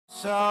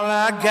All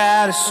I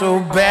got is so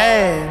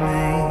bad,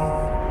 man.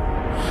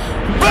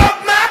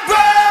 Broke my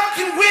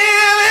broken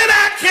will and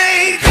I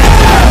can't go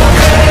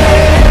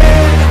away.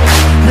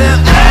 Now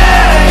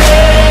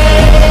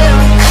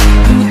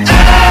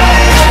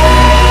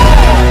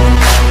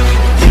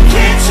you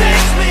can't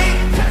change me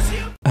 'cause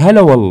you.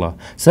 هلا والله،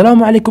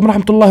 السلام عليكم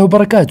ورحمة الله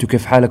وبركاته.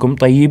 كيف حالكم؟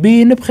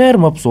 طيبين بخير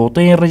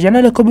مبسوطين؟ رجعنا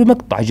لكم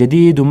بمقطع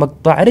جديد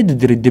ومقطع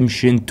ريد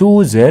ريدمشن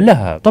 2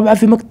 زلها. طبعا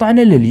في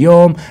مقطعنا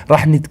لليوم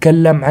راح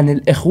نتكلم عن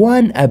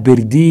الإخوان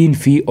أبردين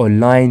في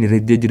أونلاين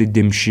ريد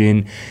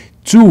ريدمشن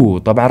 2.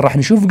 طبعا راح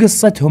نشوف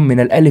قصتهم من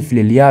الألف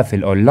للياء في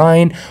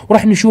الأونلاين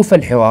وراح نشوف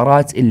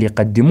الحوارات اللي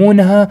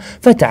يقدمونها،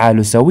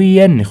 فتعالوا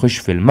سويا نخش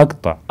في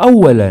المقطع.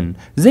 أولا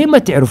زي ما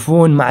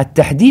تعرفون مع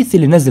التحديث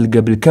اللي نزل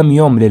قبل كم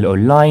يوم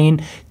للأونلاين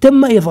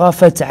تم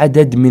إضافة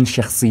عدد من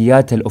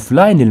شخصيات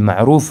الأوفلاين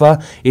المعروفة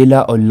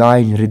إلى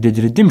أونلاين ريد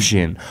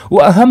ريدمشن،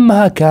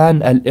 وأهمها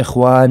كان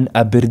الإخوان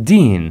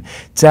أبردين،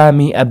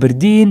 تامي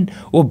أبردين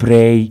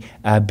وبراي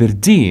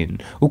أبردين،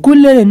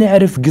 وكلنا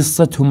نعرف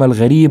قصتهم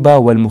الغريبة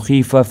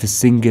والمخيفة في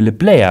السنجل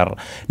بلاير،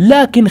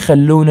 لكن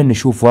خلونا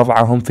نشوف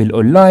وضعهم في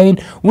الأونلاين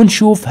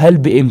ونشوف هل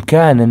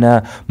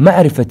بإمكاننا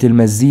معرفة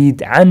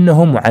المزيد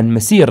عنهم وعن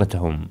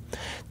مسيرتهم.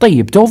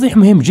 طيب توضيح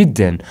مهم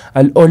جدا،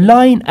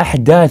 الأونلاين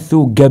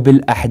أحداثه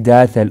قبل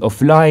أحداث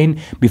الأوفلاين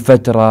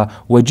بفترة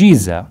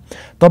وجيزة.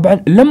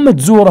 طبعا لما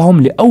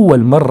تزورهم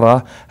لأول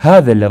مرة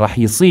هذا اللي راح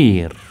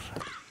يصير.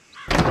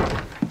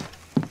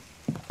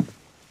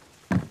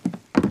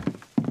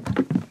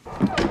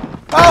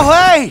 Oh,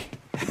 hey!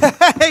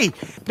 Hey,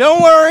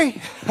 don't worry.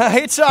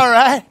 It's all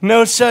right. No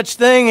such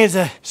thing as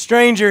a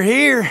stranger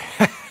here.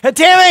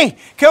 Tammy,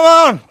 come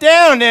on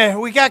down.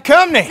 We got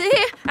company.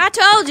 See, I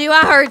told you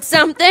I heard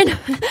something.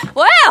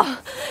 Well,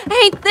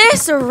 ain't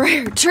this a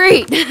rare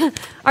treat?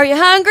 Are you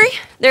hungry?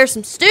 There's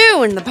some stew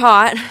in the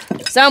pot.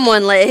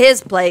 Someone let his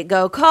plate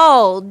go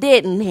cold,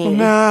 didn't he?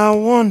 Now I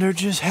wonder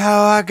just how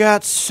I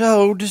got so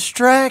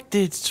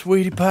distracted,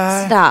 sweetie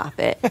pie. Stop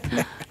it.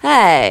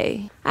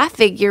 Hey, I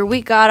figure we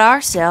got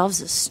ourselves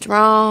a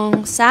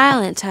strong,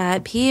 silent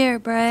type here,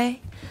 Bray.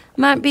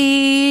 Might be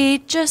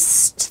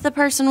just the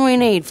person we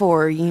need for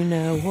you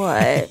know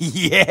what.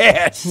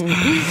 Yes.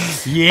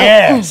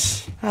 Yes.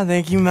 I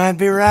think you might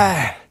be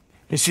right.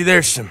 You see,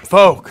 there's some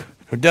folk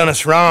who done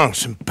us wrong,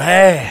 some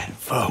bad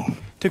folk.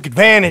 Took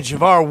advantage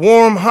of our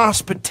warm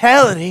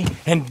hospitality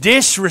and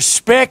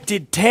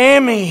disrespected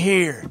Tammy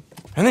here.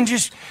 And then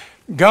just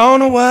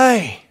gone away.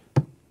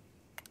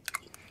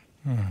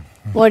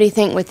 What do you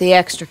think with the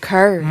extra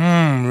curve?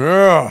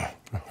 Yeah.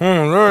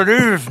 That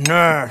is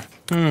nice.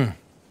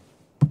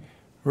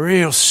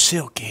 Real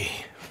silky.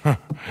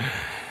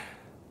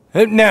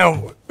 Now,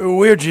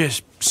 we're just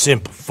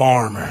simple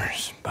farmers,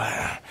 but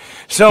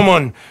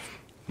someone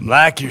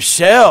like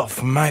yourself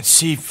might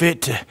see fit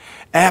to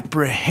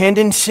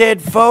apprehending said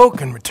folk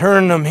and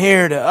return them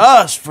here to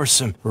us for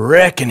some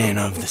reckoning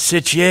of the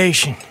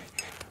situation.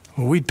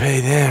 We'd pay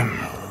them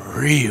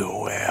real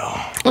well.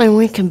 And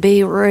we can be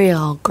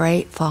real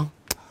grateful.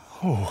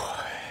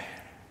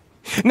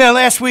 Now,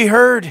 last we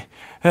heard,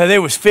 they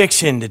was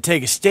fixing to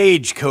take a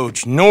stagecoach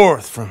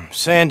north from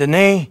Saint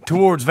Denis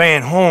towards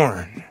Van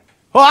Horn.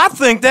 Well, I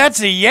think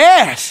that's a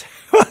yes.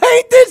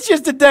 Ain't this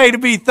just a day to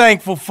be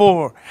thankful for?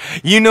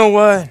 You know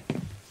what?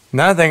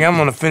 I think I'm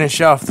gonna finish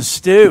off the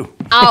stew.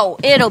 Oh,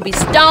 it'll be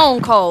stone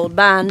cold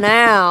by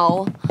now.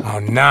 Oh,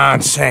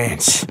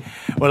 nonsense.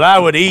 Well, I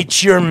would eat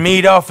your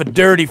meat off a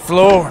dirty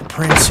floor,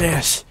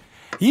 princess.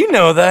 You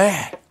know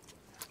that.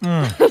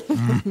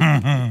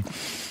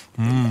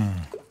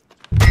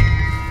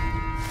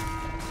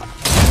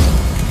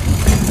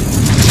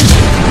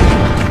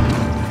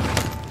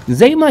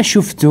 زي ما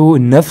شفتوا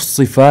نفس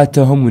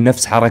صفاتهم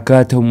ونفس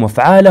حركاتهم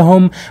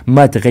وافعالهم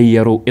ما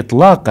تغيروا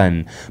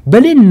اطلاقا،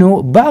 بل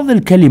انه بعض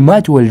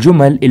الكلمات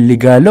والجمل اللي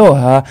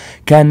قالوها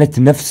كانت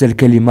نفس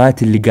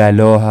الكلمات اللي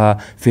قالوها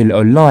في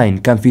الاونلاين،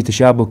 كان في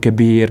تشابه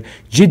كبير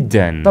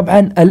جدا. طبعا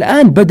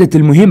الان بدت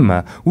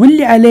المهمة،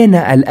 واللي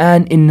علينا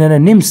الان اننا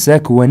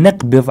نمسك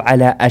ونقبض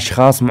على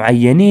اشخاص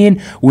معينين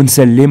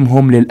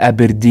ونسلمهم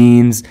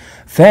للابردينز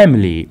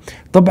فاميلي.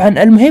 طبعا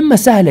المهمة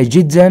سهلة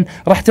جدا،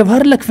 راح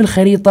تظهر لك في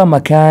الخريطة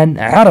مكان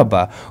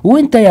عربة،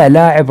 وانت يا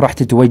لاعب راح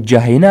تتوجه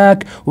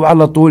هناك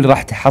وعلى طول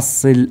راح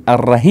تحصل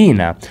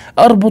الرهينة،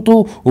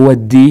 اربطه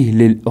ووديه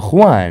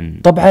للأخوان.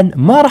 طبعا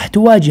ما راح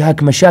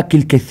تواجهك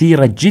مشاكل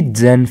كثيرة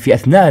جدا في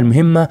اثناء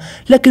المهمة،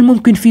 لكن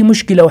ممكن في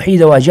مشكلة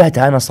وحيدة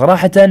واجهتها انا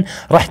صراحة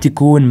راح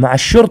تكون مع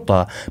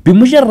الشرطة.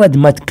 بمجرد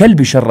ما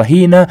تكلبش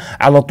الرهينة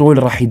على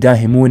طول راح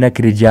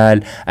يداهمونك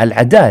رجال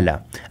العدالة.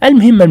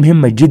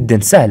 المهمة جدا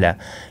سهلة،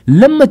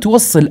 لما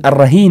توصل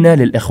الرهينة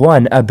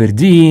للإخوان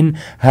أبردين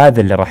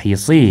هذا اللي راح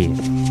يصير.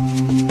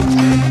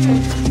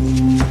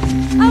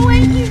 Oh,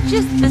 ain't you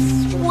just the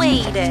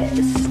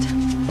sweetest?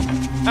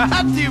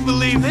 How do you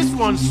believe this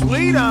one's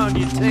sweet on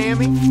you,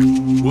 Tammy?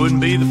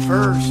 Wouldn't be the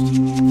first.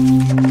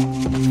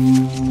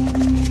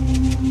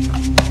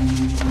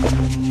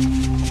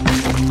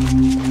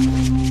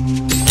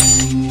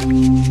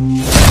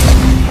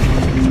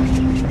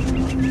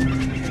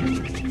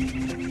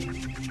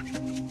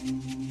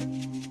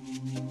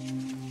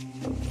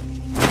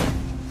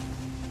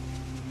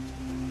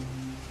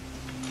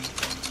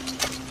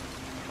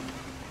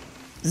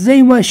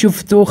 زي ما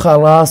شفتوا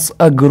خلاص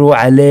اقروا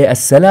عليه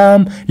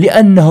السلام،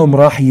 لانهم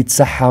راح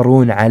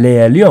يتسحرون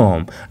عليه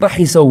اليوم، راح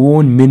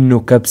يسوون منه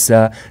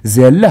كبسة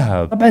زي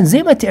اللهب. طبعا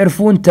زي ما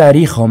تعرفون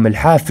تاريخهم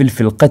الحافل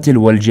في القتل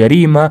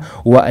والجريمة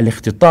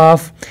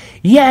والاختطاف،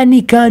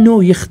 يعني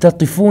كانوا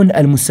يختطفون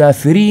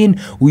المسافرين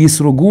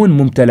ويسرقون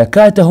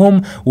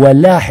ممتلكاتهم،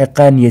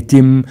 ولاحقا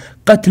يتم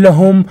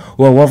قتلهم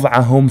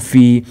ووضعهم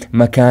في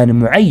مكان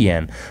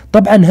معين.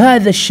 طبعا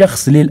هذا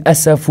الشخص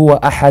للأسف هو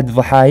أحد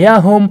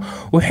ضحاياهم،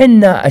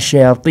 وحنا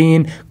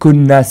الشياطين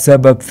كنا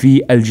سبب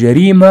في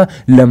الجريمة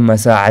لما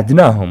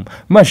ساعدناهم،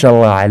 ما شاء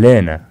الله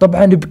علينا.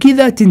 طبعا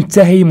بكذا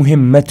تنتهي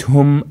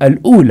مهمتهم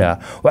الأولى،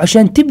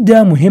 وعشان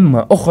تبدأ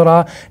مهمة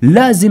أخرى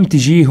لازم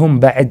تجيهم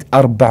بعد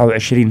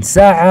 24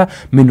 ساعة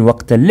من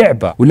وقت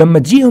اللعبة، ولما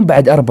تجيهم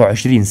بعد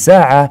 24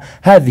 ساعة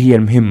هذه هي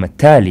المهمة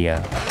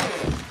التالية.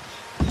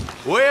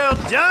 Well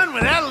done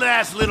with that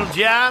last little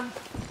job.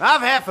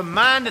 I've half a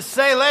mind to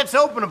say let's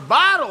open a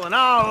bottle and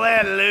all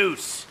let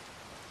loose.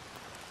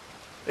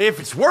 If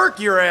it's work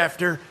you're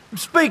after,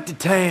 speak to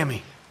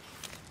Tammy.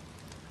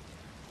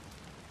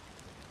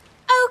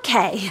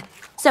 Okay,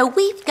 so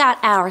we've got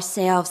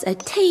ourselves a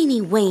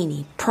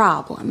teeny-weeny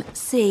problem.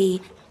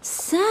 See,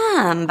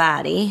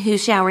 somebody who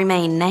shall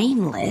remain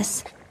nameless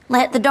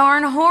let the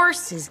darn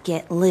horses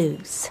get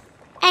loose.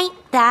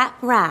 Ain't that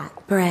right,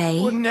 Bray?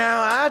 Well, now,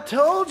 I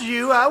told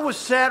you I was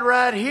sat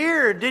right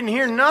here, didn't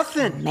hear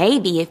nothing.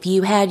 Maybe if you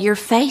had your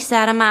face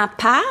out of my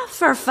pie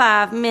for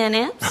 5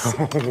 minutes.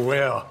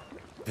 Well,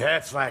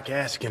 that's like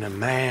asking a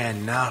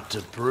man not to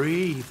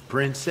breathe,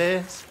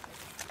 princess.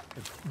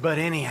 But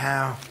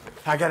anyhow,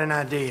 I got an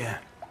idea.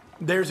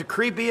 There's a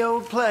creepy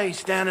old place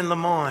down in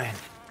Lemoyne.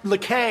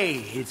 LeCay,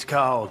 it's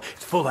called.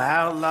 It's full of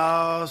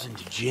outlaws and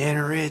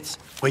degenerates.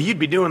 Well,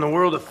 you'd be doing the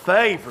world a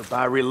favor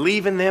by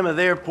relieving them of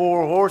their poor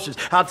horses.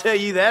 I'll tell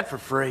you that for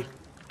free.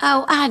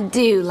 Oh, I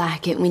do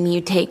like it when you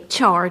take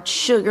charge,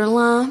 Sugar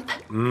Lump.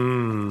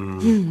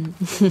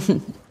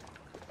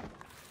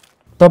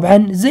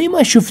 طبعا زي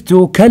ما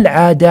شفتوا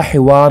كالعادة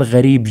حوار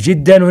غريب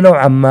جدا،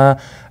 ونوعا ما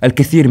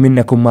الكثير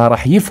منكم ما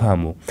راح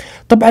يفهموا.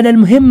 طبعا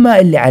المهمة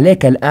اللي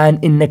عليك الآن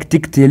انك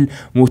تقتل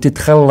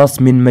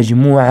وتتخلص من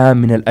مجموعة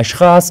من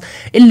الاشخاص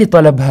اللي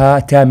طلبها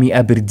تامي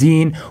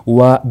أبردين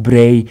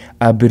وبراي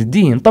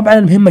أبردين. طبعا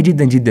المهمة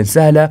جدا جدا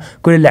سهلة،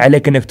 كل اللي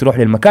عليك انك تروح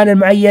للمكان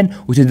المعين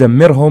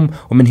وتدمرهم،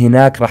 ومن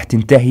هناك راح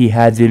تنتهي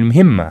هذه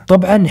المهمة.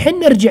 طبعا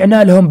حنا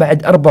رجعنا لهم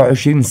بعد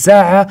 24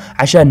 ساعة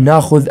عشان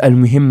ناخذ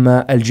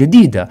المهمة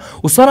الجديدة،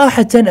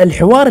 وصراحة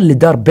الحوار اللي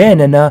دار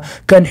بيننا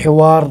كان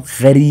حوار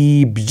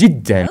غريب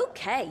جدا.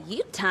 Okay,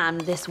 you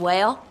timed this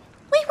well.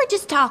 We were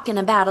just talking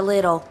about a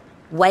little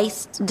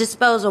waste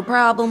disposal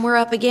problem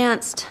we're up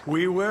against.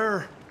 We were.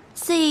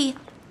 See,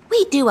 we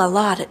do a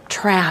lot of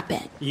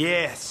trapping.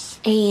 Yes.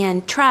 And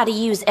try to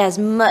use as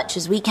much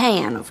as we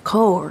can, of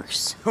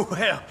course.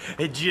 Well,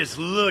 just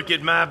look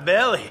at my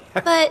belly.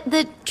 But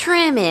the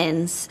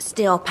trimmings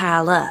still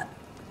pile up.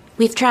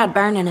 We've tried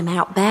burning them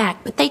out back,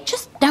 but they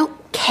just don't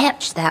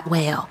catch that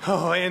well.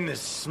 Oh, and the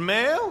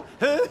smell?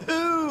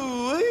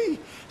 Hoo-hoo-wee.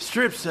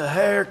 Strips the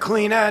hair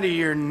clean out of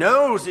your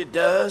nose, it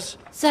does.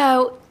 So,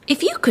 if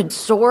you could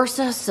source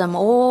us some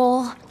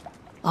oil,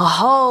 a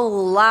whole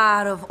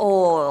lot of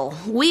oil,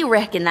 we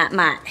reckon that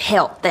might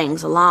help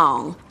things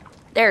along.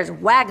 There's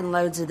wagon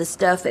loads of the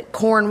stuff at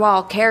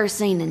Cornwall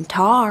Kerosene and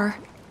Tar.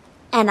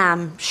 And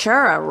I'm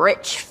sure a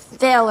rich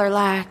feller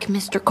like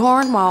Mr.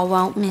 Cornwall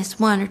won't miss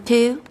one or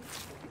two.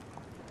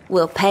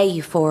 We'll pay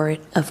you for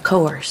it, of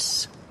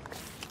course.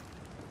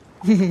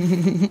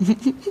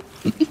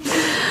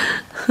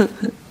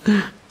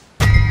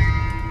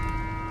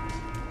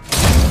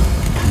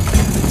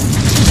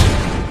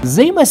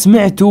 زي ما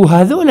سمعتوا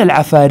هذول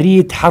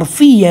العفاريت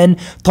حرفيا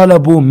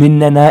طلبوا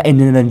مننا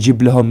اننا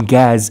نجيب لهم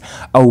غاز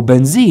او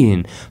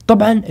بنزين.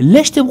 طبعا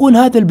ليش تبغون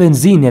هذا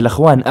البنزين يا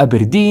الاخوان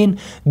أبردين؟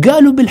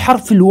 قالوا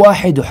بالحرف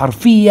الواحد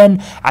وحرفيا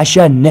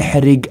عشان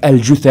نحرق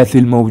الجثث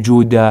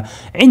الموجودة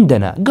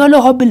عندنا،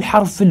 قالوها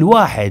بالحرف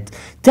الواحد.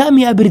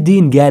 تامي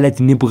أبردين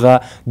قالت نبغى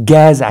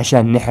غاز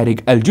عشان نحرق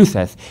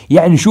الجثث،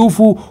 يعني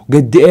شوفوا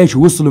قد ايش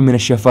وصلوا من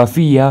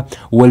الشفافية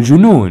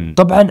والجنون.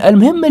 طبعا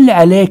المهم اللي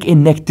عليك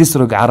انك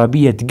تسرق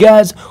عربية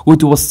غاز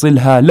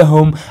وتوصلها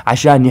لهم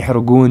عشان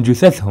يحرقون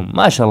جثثهم،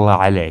 ما شاء الله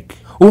عليك.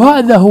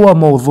 وهذا هو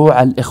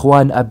موضوع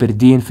الإخوان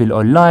أبردين في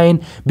الأونلاين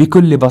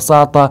بكل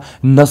بساطة،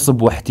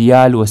 نصب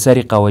واحتيال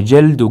وسرقة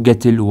وجلد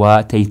وقتل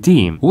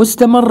وتيتيم،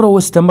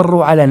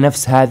 واستمروا على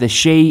نفس هذا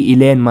الشيء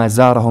إلين ما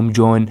زارهم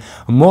جون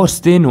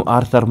مورستن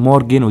وآرثر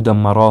مورغان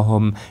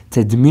ودمروهم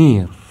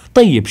تدمير.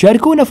 طيب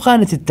شاركونا في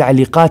خانة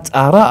التعليقات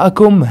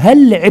آراءكم،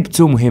 هل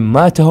لعبتوا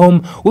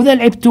مهماتهم؟ وإذا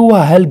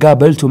لعبتوها هل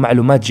قابلتوا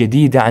معلومات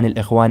جديدة عن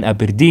الإخوان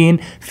أبردين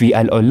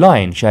في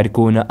الأونلاين؟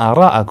 شاركونا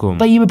آراءكم.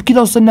 طيب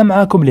بكذا وصلنا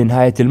معاكم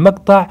لنهاية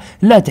المقطع،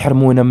 لا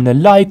تحرمونا من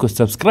اللايك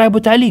والسبسكرايب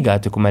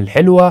وتعليقاتكم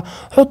الحلوة.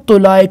 حطوا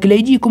لايك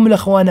ليجيكم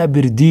الإخوان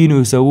أبردين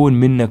ويسوون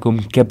منكم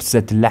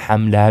كبسة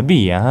لحم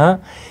لهبية. ها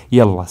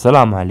يلا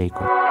سلام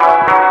عليكم.